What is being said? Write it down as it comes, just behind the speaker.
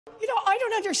You know, I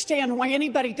don't understand why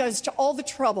anybody goes to all the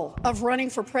trouble of running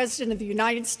for president of the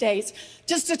United States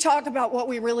just to talk about what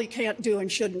we really can't do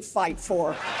and shouldn't fight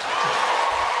for.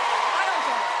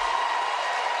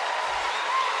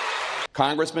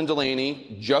 Congressman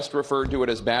Delaney just referred to it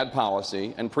as bad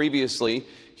policy, and previously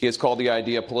he has called the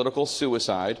idea political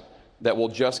suicide that will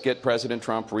just get President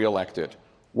Trump reelected.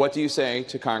 What do you say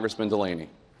to Congressman Delaney?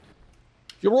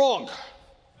 You're wrong.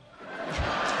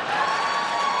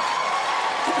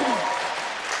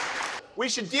 We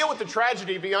should deal with the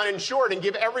tragedy of the uninsured and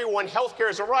give everyone health care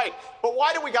as a right. But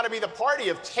why do we got to be the party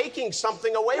of taking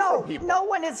something away from people? No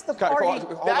one is the party.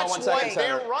 That's what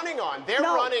they're running on. They're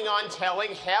running on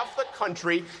telling half the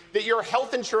country that your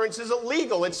health insurance is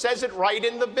illegal. It says it right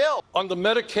in the bill. Under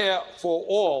Medicare for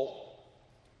All,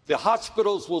 the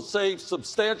hospitals will save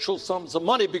substantial sums of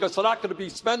money because they're not going to be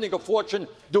spending a fortune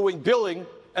doing billing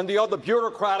and the other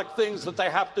bureaucratic things that they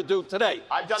have to do today.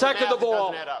 Second of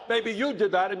all, maybe you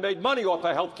did that and made money off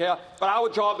of health care, but our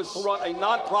job is to run a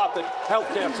nonprofit health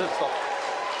care system.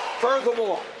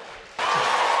 Furthermore,